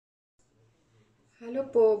Hello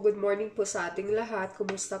po, good morning po sa ating lahat.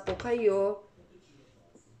 Kumusta po kayo?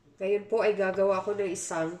 Ngayon po ay gagawa ko ng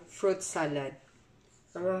isang fruit salad.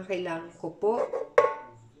 Ang mga kailangan ko po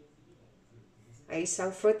ay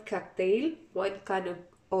isang fruit cocktail, 1 can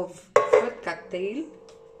of fruit cocktail,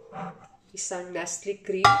 isang nestle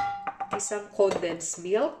cream, isang condensed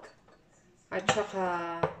milk, at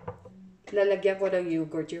saka lalagyan ko ng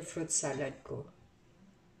yogurt yung fruit salad ko.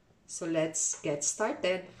 So let's get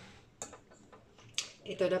started.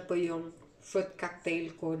 Ito na po yung fruit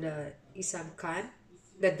cocktail ko na isang can.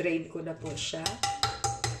 Na-drain ko na po siya.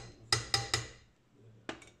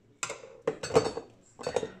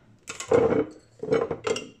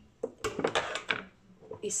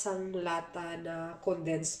 Isang lata na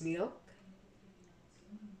condensed milk.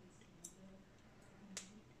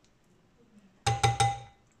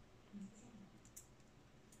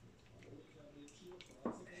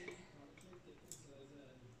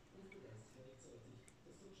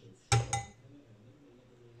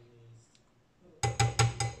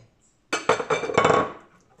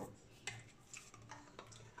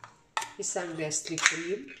 Isang nestle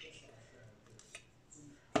cream.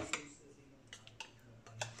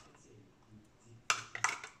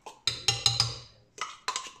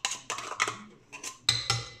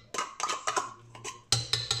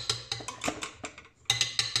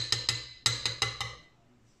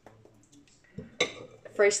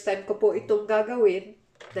 First time ko po itong gagawin,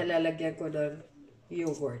 nalalagyan ko ng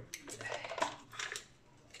yogurt.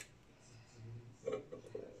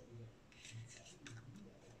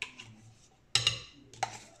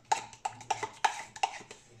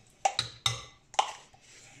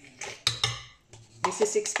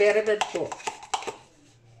 This is experiment po.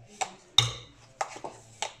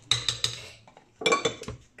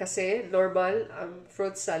 Kasi normal, ang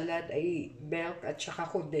fruit salad ay milk at saka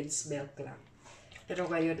condensed milk lang. Pero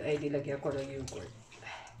ngayon ay nilagyan ko ng yogurt.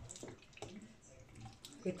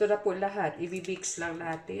 Ito na po lahat. I-mix lang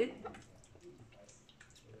natin.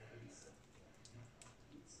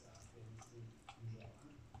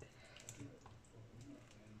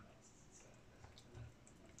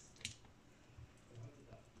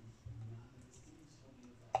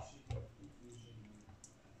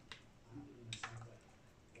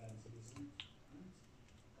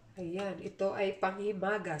 Ayan, ito ay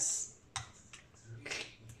Panghimagas.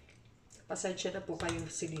 Pasensya na po kayo,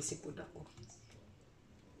 sinisipon ako.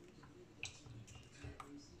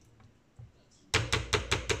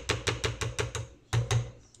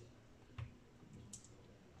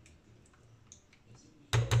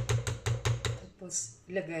 Tapos,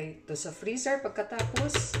 ilagay ito sa freezer.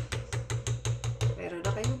 Pagkatapos, meron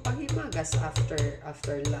na kayong Panghimagas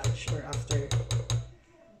after lunch or after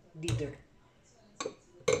dinner.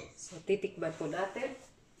 So, titikman po natin.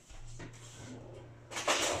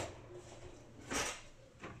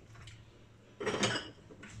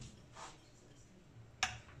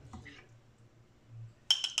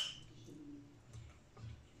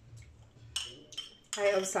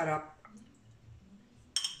 Ay, ang sarap.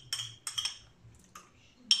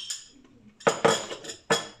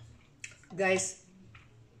 Guys,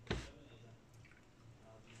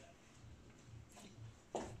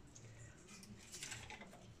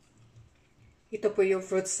 ito po yung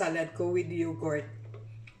fruit salad ko with yogurt.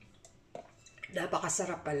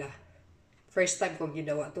 Napakasarap pala. First time kong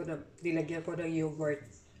ginawa ito, nilagyan ko ng yogurt.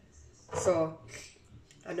 So,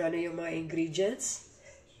 ano-ano yung mga ingredients?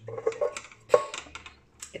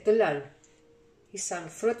 Ito lang. Isang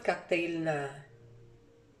fruit cocktail na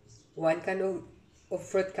 1 can of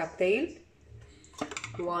fruit cocktail.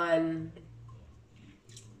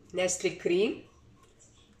 1 nestle cream.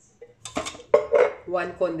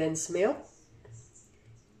 1 condensed milk.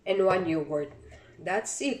 And 1 yogurt.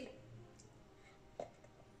 That's it.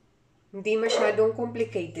 Hindi masyadong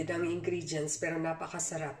complicated ang ingredients pero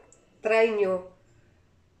napakasarap. Try nyo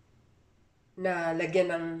na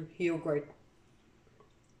lagyan ng yogurt.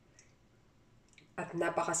 At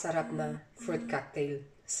napakasarap na fruit cocktail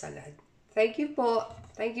salad. Thank you po.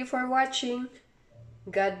 Thank you for watching.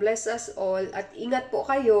 God bless us all. At ingat po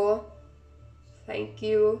kayo. Thank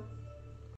you.